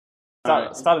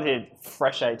Started here,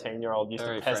 fresh 18-year-old, used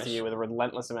Very to pester fresh. you with a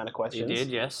relentless amount of questions. You did,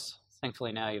 yes.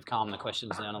 Thankfully now you've calmed the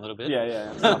questions down a little bit.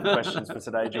 Yeah. Enough questions for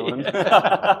today, Jordan.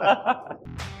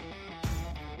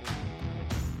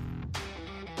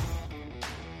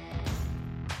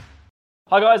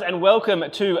 Hi guys, and welcome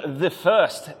to the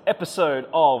first episode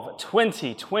of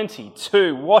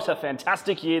 2022. What a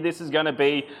fantastic year this is going to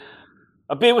be.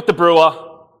 A beer with the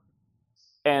brewer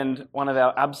and one of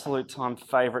our absolute time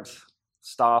favourite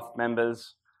staff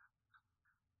members,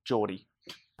 Geordie.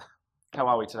 How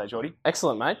are we today, Geordie?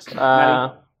 Excellent, mate.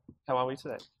 Matty, how are we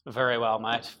today? Very well,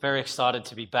 mate. Very excited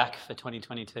to be back for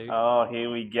 2022. Oh,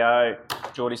 here we go.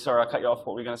 Geordie, sorry I cut you off.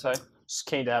 What were you going to say? Just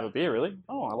keen to have a beer, really.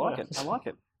 Oh, I like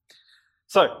it.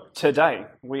 So, today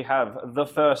we have the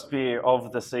first beer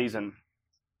of the season,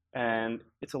 and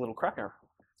it's a little cracker.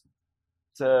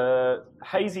 It's a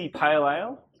hazy pale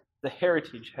ale, the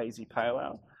Heritage Hazy Pale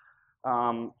Ale.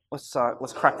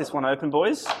 Let's crack this one open,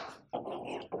 boys.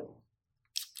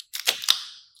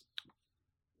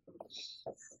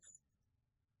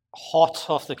 Hot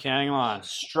off the canning line.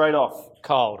 Straight off.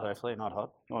 Cold, hopefully, not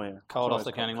hot. Oh yeah, Cold off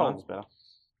the canning line. Cold's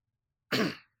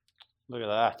better. Look at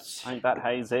that. Ain't that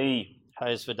hazy?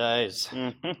 Haze for days.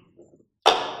 Mm-hmm.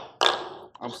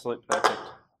 Absolute perfect.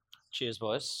 Cheers,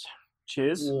 boys.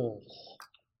 Cheers. Ooh.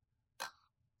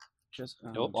 Just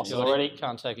Nope, lost it Geordie. already.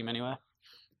 Can't take him anywhere.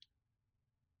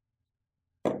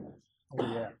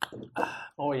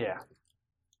 Oh, yeah.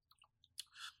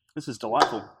 This is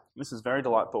delightful. This is very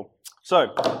delightful.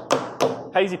 So,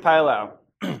 hazy pale ale.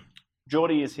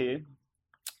 Geordie is here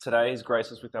today. He's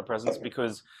graced us with our presence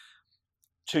because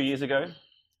 2 years ago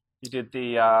you did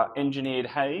the engineered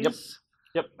haze.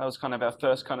 Yep. That was kind of our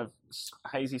first kind of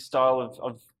hazy style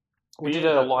of We beer,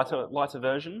 did the lighter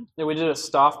version. Yeah, we did a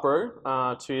staff brew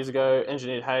 2 years ago.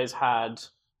 Engineered Haze had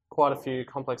quite a few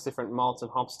complex different malts and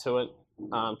hops to it.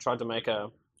 Tried to make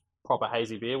a proper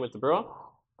hazy beer with the brewer.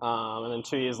 And then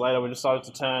 2 years later, we decided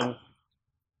to turn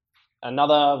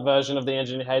another version of the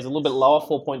Engineered Haze, a little bit lower,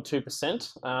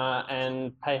 4.2%,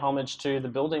 and pay homage to the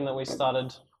building that we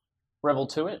started Revel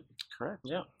 2 in. Correct.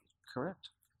 Yeah. Correct.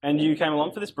 And you came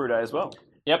along for this brew day as well.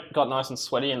 Yep, got nice and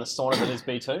sweaty in the sauna that is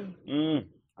B2.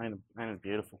 Ain't it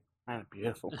beautiful? Ain't it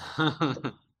beautiful?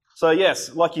 So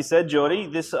yes, like you said, Geordie,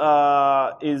 this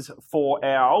is for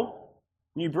our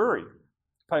new brewery.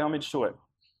 Pay homage to it.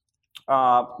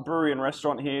 Brewery and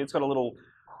restaurant here. It's got a little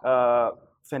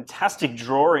fantastic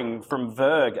drawing from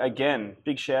Verg. Again,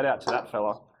 big shout out to that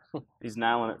fella. He's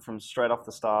nailing it from straight off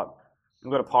the start.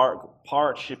 We've got a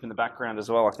pirate ship in the background as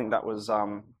well. I think that was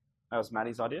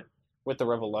Matty's idea. With the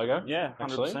Revel logo. Yeah, 100%.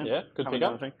 Actually, yeah, good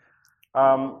pickup.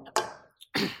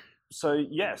 So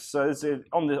yes, so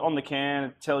on the can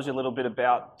it tells you a little bit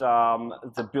about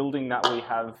the building that we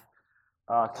have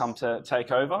come to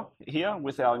take over here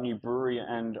with our new brewery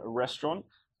and restaurant.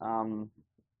 I'm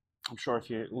sure if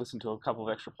you listen to a couple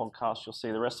of extra podcasts, you'll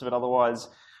see the rest of it. Otherwise,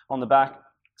 on the back,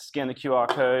 scan the QR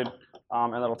code,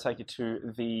 and that'll take you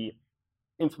to the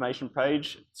information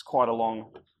page. It's quite a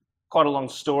long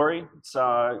story. It's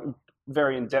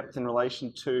very in depth in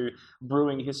relation to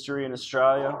brewing history in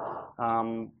Australia.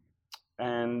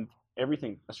 And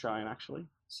everything Australian, actually.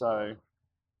 So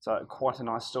quite a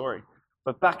nice story.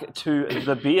 But back to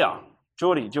the beer.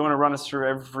 Geordie, do you want to run us through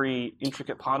every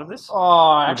intricate part of this? Oh,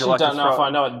 I actually don't know if I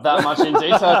know it that much in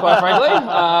detail, quite frankly.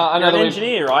 I know You're an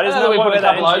engineer, right? Isn't that we put a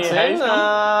couple of oats in,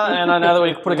 and I know that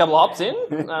we put a couple of hops in.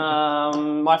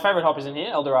 My favourite hop is in here,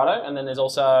 El Dorado, and then there's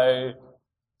also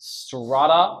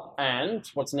Strata and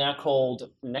what's now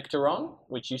called Nectaron,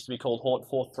 which used to be called Hort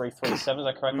 4337. Is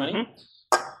that correct, Matty?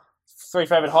 Three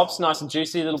favourite hops, nice and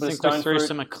juicy, a little bit of stone we threw fruit.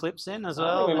 some eclipse in as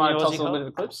well. We might have tossed a little bit of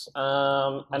eclipse.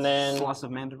 And then Slice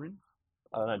of mandarin.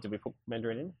 I don't know, did we put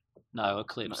mandarin in? No,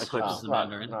 eclipse. Eclipse is the right,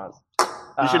 mandarin. right.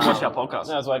 You should watch our podcast.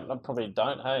 No, I was like, I probably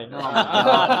don't, hey.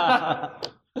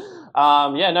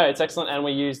 Yeah, no, it's excellent. And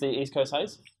we use the East Coast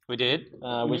Haze, We did.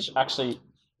 which actually,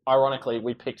 ironically,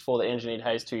 we picked for the Engineered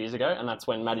Haze 2 years ago. And that's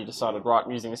when Matty decided, right,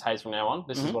 I'm using this haze from now on.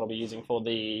 This is what I'll be using for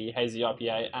the Hazy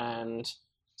IPA and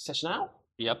Session Ale.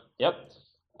 Yep.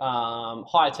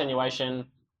 High attenuation,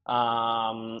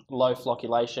 low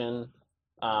flocculation,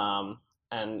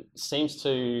 and seems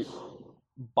to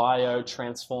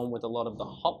biotransform with a lot of the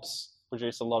hops,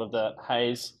 produce a lot of the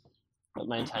haze that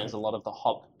maintains a lot of the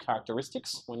hop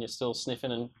characteristics when you're still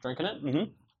sniffing and drinking it.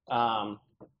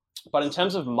 But in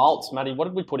terms of malts, Matty, what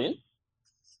did we put in?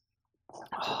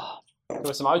 There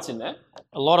were some oats in there.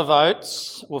 A lot of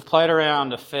oats. We've played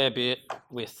around a fair bit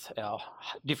with our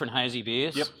different hazy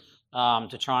beers.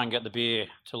 To try and get the beer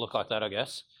to look like that, I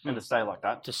guess. And to stay like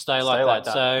that. To stay like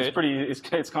that. So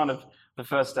it's kind of the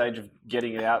first stage of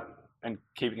getting it out and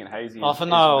keeping it hazy. Often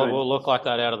is they'll good. will look like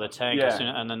that out of the tank, Yeah.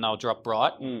 and then they'll drop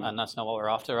bright, and that's not what we're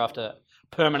after. We're after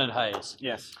permanent haze.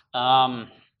 Yes.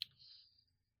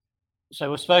 So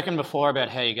we've spoken before about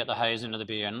how you get the haze into the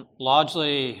beer, and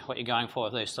largely what you're going for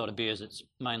with these sort of beers, it's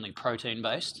mainly protein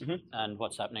based, and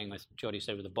what's happening with Geordie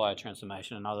said with the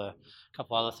biotransformation and a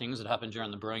couple other things that happen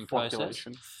during the brewing process.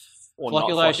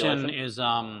 Flocculation is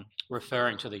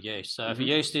referring to the yeast. So if a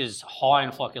yeast is high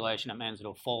in flocculation, it means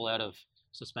it'll fall out of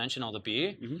suspension or the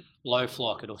beer. Low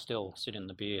flock, it'll still sit in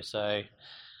the beer. So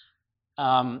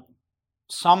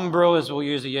some brewers will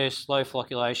use a yeast low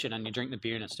flocculation, and you drink the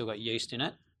beer and it's still got yeast in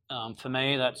it. For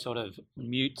me, that sort of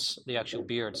mutes the actual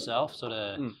beer itself, sort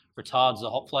of retards the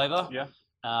hop flavour,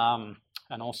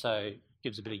 and also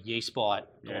gives a bit of yeast bite,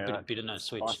 or a bit of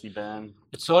bitterness, which spicy burn.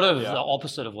 it's sort of the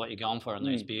opposite of what you're going for in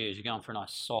these beers. You're going for a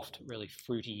nice, soft, really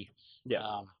fruity,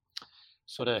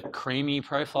 sort of creamy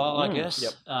profile, I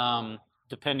guess.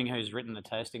 Depending who's written the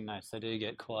tasting notes, they do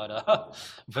get quite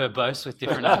verbose with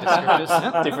different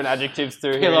descriptors, different adjectives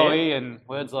through pillowy here. and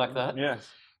words like that. Yes.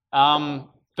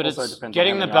 But Also it's depends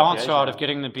getting on the how many balance IPAs right you of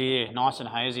getting the beer nice and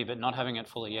hazy, but not having it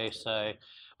full of yeast. So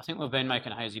I think we've been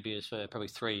making hazy beers for probably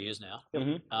 3 years now.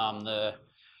 The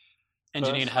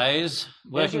Engineered Haze,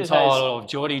 working Engineered title of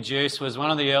Geordie Juice, was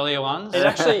one of the earlier ones. It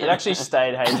actually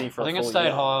stayed hazy for I think a it full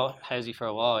stayed year. hazy for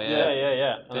a while,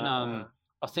 Yeah. But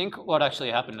I think what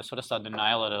actually happened is sort of started to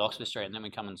nail it at Oxford Street, and then we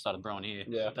come and started brewing here.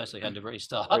 Yeah. Basically had to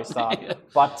restart.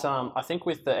 But I think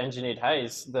with the Engineered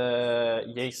Haze, the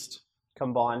yeast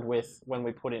combined with when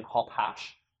we put in hop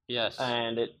hash. Yes.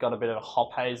 And it got a bit of a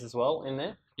hop haze as well in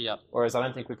there. Yep. Whereas I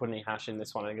don't think we put any hash in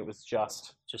this one. I think it was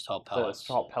just hop pellets.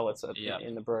 The hop pellets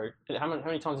in the brew. How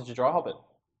many times did you dry hop it?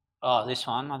 Oh, this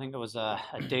one, I think it was a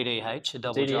DDH, a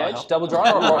double DDH, dry hop. double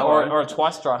dry or a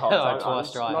twice dry hop?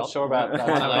 I'm not sure about that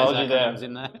technology there.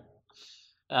 In there.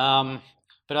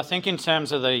 But I think in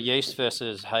terms of the yeast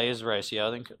versus haze ratio,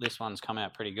 I think this one's come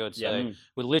out pretty good. So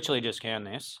we literally just can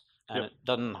this, and it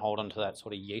doesn't hold onto that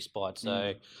sort of yeast bite.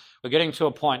 So we're getting to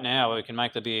a point now where we can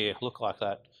make the beer look like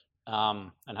that,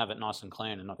 and have it nice and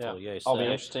clean and not full of yeast. It'll be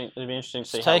interesting to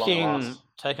see how long it lasts.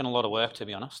 Taking a lot of work, to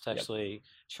be honest, to actually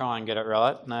try and get it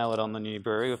right, nail it on the new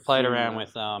brewery. We've played around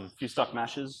with a few stuck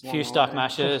mashers,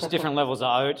 different levels of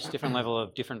oats, different level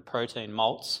of different protein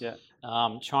malts.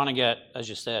 Trying to get, as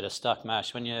you said, a stuck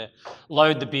mash. When you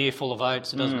load the beer full of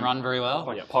oats, it doesn't run very well.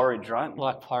 Like porridge, right?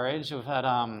 Like porridge. We've had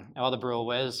our other brewer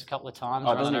Wes a couple of times.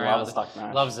 Oh, doesn't he love the stuck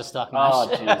mash? Loves the stuck mash.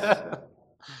 Oh,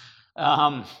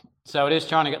 jeez. So it is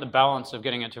trying to get the balance of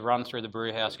getting it to run through the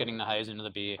brew house, getting the haze into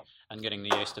the beer, and getting the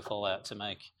yeast to fall out to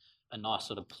make a nice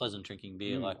sort of pleasant drinking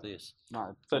beer like this.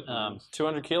 No, so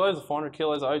 200 kilos or 400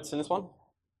 kilos of oats in this one?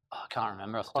 I can't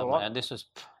remember off the top of my head. This was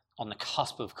on the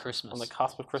cusp of Christmas. On the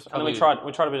cusp of Christmas. And then we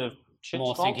tried a bit of chitch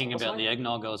more malt thinking or about something? the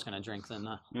eggnog I was going to drink than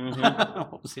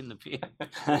what was in the beer.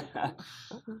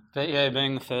 But yeah,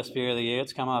 being the first beer of the year,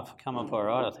 it's come up all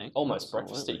right, I think. Almost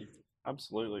breakfasty.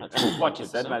 Absolutely. Like you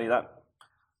said, Matty, that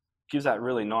gives that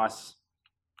really nice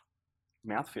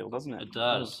mouthfeel, doesn't it? It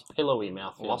does. Pillowy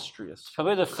mouthfeel. Illustrious.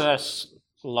 Probably the first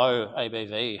low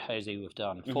ABV hazy we've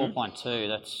done. 4.2,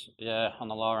 that's, on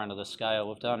the lower end of the scale.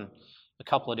 We've done a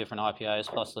couple of different IPAs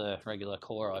plus the regular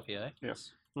core IPA.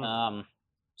 Yes.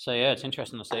 So yeah, it's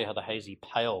interesting to see how the hazy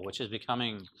pale, which is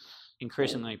becoming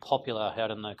increasingly popular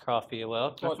out in the craft beer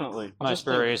world. Definitely. Most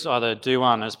breweries either do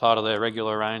one as part of their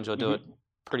regular range or do it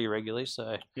pretty regularly.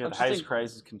 So yeah, the haze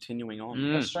craze is continuing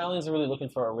on. Australians are really looking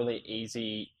for a really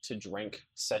easy to drink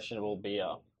sessionable beer,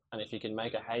 and if you can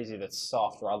make a hazy that's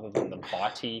soft rather than the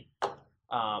bitey,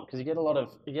 because you get a lot of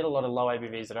low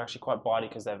ABVs that are actually quite bitey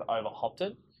because they've over hopped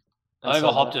it. Over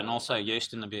hopped it and also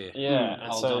yeast in the beer. Yeah, and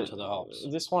holds on to the hops.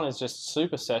 This one is just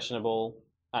super sessionable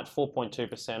at 4.2%,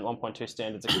 1.2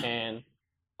 standards a can,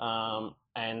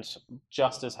 and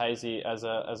just as hazy as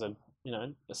a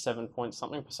 7 point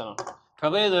something percent.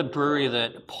 Probably the brewery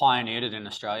that pioneered it in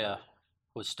Australia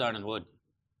was Stone and Wood,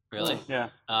 really. Yeah.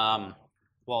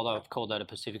 While they've called that a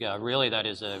Pacifica, really that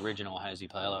is the original hazy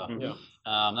pale ale.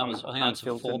 That was, I think that's a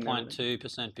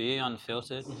 4.2% beer,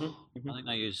 unfiltered. I think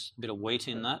they use a bit of wheat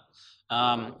in that.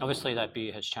 Obviously that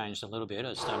beer has changed a little bit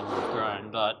as Stone and Wood have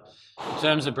grown, but in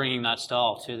terms of bringing that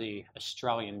style to the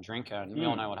Australian drinker, and we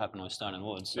all know what happened with Stone and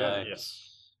Wood. So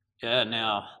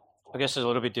now I guess it's a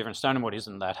little bit different. Stone and Wood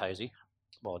isn't that hazy.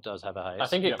 Well, it does have a haze. I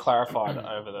think it clarified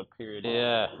over the period.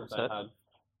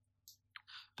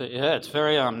 But yeah, it's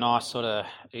very nice, sort of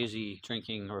easy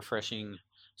drinking, refreshing,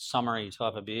 summery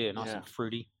type of beer. Nice and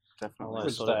fruity. Definitely. All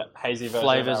those sort of hazy version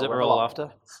flavours of our that we're all Reveller.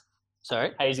 after.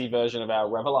 Sorry? Hazy version of our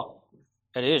Reveller.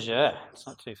 It is, yeah. It's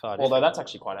not too far. Although that's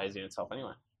actually quite hazy in itself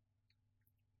anyway.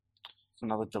 It's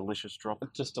another delicious drop.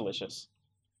 Just delicious.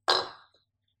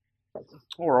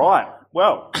 All right.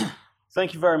 Well,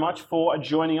 thank you very much for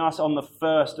joining us on the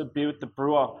first Beer with the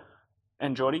Brewer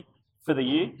and Geordie for the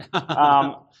year.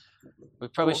 We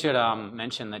probably should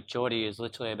mention that Geordie is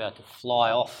literally about to fly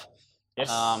off. Yes.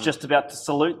 Just about to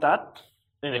salute that.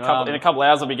 In a couple of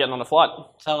hours, I'll be getting on a flight.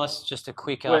 Tell us just a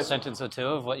quick sentence or two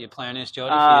of what your plan is,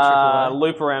 Geordie, for your trip away.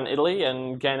 Loop around Italy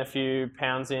and gain a few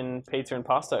pounds in pizza and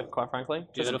pasta, quite frankly.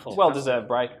 Beautiful. Well-deserved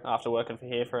break after working for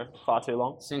here for far too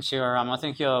long. Since you're, I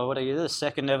think you're, what are you, the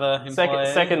second ever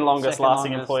employee? Second longest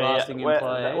lasting employee.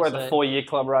 We're at the 4-year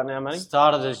club right now, mate.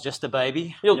 Started as just a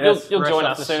baby. You'll join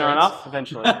us sooner enough,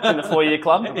 eventually, in the 4-year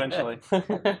club. Eventually.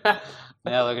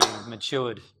 Now we're getting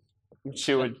matured. It's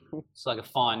like a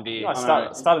fine beer. I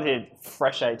started here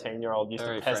fresh 18-year-old, used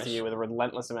to pester you with a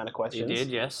relentless amount of questions. You did,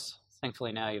 yes.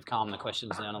 Thankfully now you've calmed the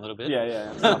questions down a little bit.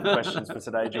 Yeah. Enough questions for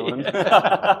today, Jordan.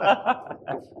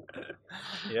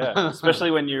 Yeah,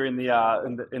 especially when you're in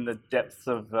the depths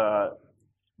of the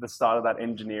start of that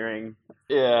engineering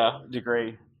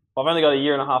degree. I've only got a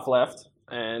year and a half left,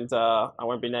 and I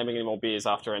won't be naming any more beers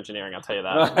after engineering, I'll tell you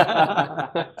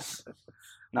that.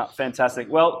 No,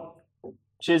 fantastic. Well,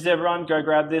 cheers, everyone. Go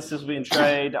grab this as we in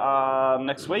trade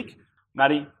next week.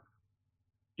 Matty,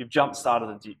 you've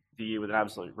jump-started the year with an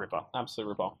absolute ripper. Absolute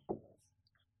ripper.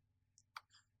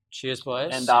 Cheers,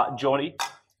 boys. And Geordie,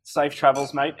 safe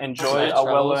travels, mate. Enjoy a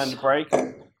well-earned break.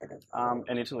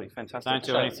 And Italy, fantastic. Don't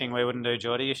do anything we wouldn't do,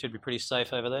 Geordie. You should be pretty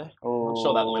safe over there. Oh, I'm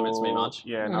sure that limits me much.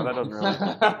 Yeah, no, that doesn't really.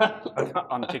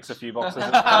 Unticks a few boxes.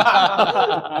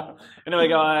 Anyway,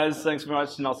 guys, thanks very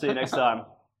much, and I'll see you next time.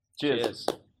 Cheers.